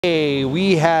Hey,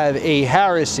 we have a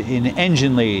Harrison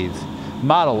engine lathe,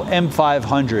 model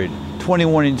M500,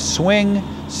 21-inch swing,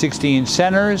 60-inch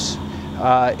centers.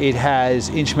 It has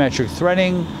inch metric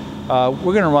threading. We're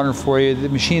going to run it for you. The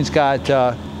machine's got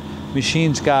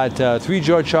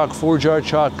 3-jaw chuck, 4-jaw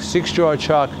chuck, 6-jaw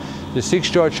chuck. The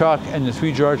 6-jaw chuck and the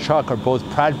 3-jaw chuck are both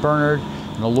Pratt Bernard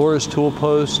and a Loris tool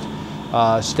post,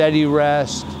 steady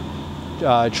rest,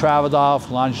 travel dial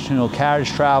for longitudinal carriage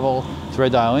travel,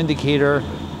 thread dial indicator,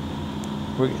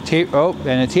 and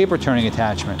a taper turning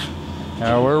attachment.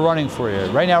 We're running for you.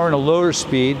 Right now we're in a lower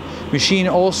speed. Machine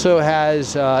also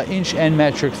has inch and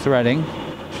metric threading,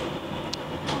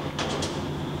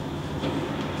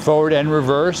 forward and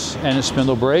reverse, and a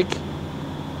spindle brake.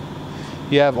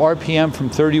 You have RPM from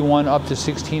 31 up to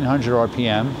 1600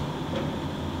 RPM.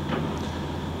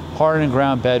 Hard and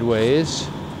ground bedways.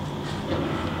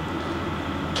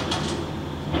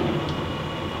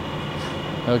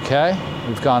 Okay,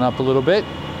 we've gone up a little bit.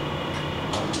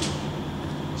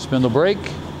 Spindle brake.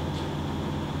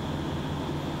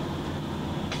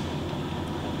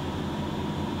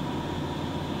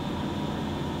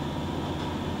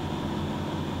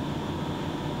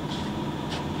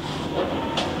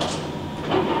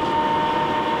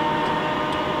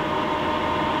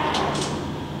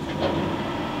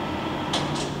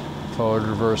 Forward,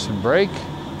 reverse, and brake.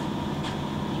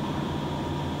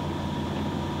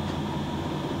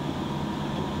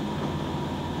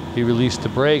 You release the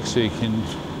brake so you can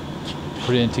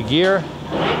put it into gear.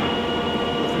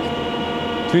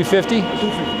 350?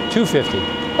 250.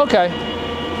 Okay.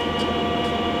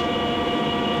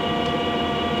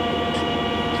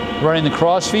 Running the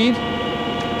cross feed.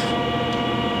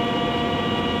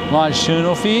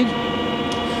 Longitudinal feed.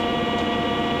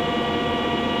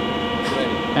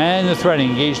 And the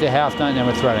threading. Engage the half nut and then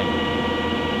we're threading.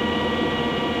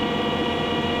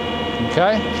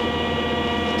 Okay.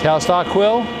 Tailstock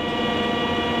quill.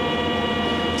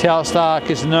 Tailstock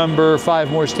is number 5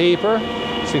 Morse taper,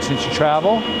 6-inch of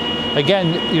travel.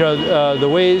 Again, the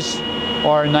ways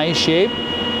are in nice shape.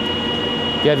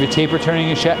 You have your taper turning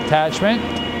attachment.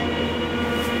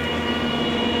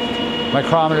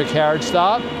 Micrometer carriage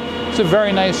stop. It's a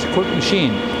very nice, quick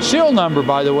machine. Serial number,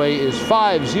 by the way, is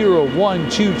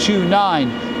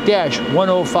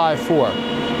 501229-1054.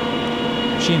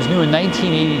 Machine's new in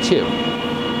 1982.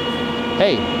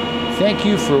 Hey, thank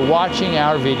you for watching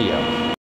our video.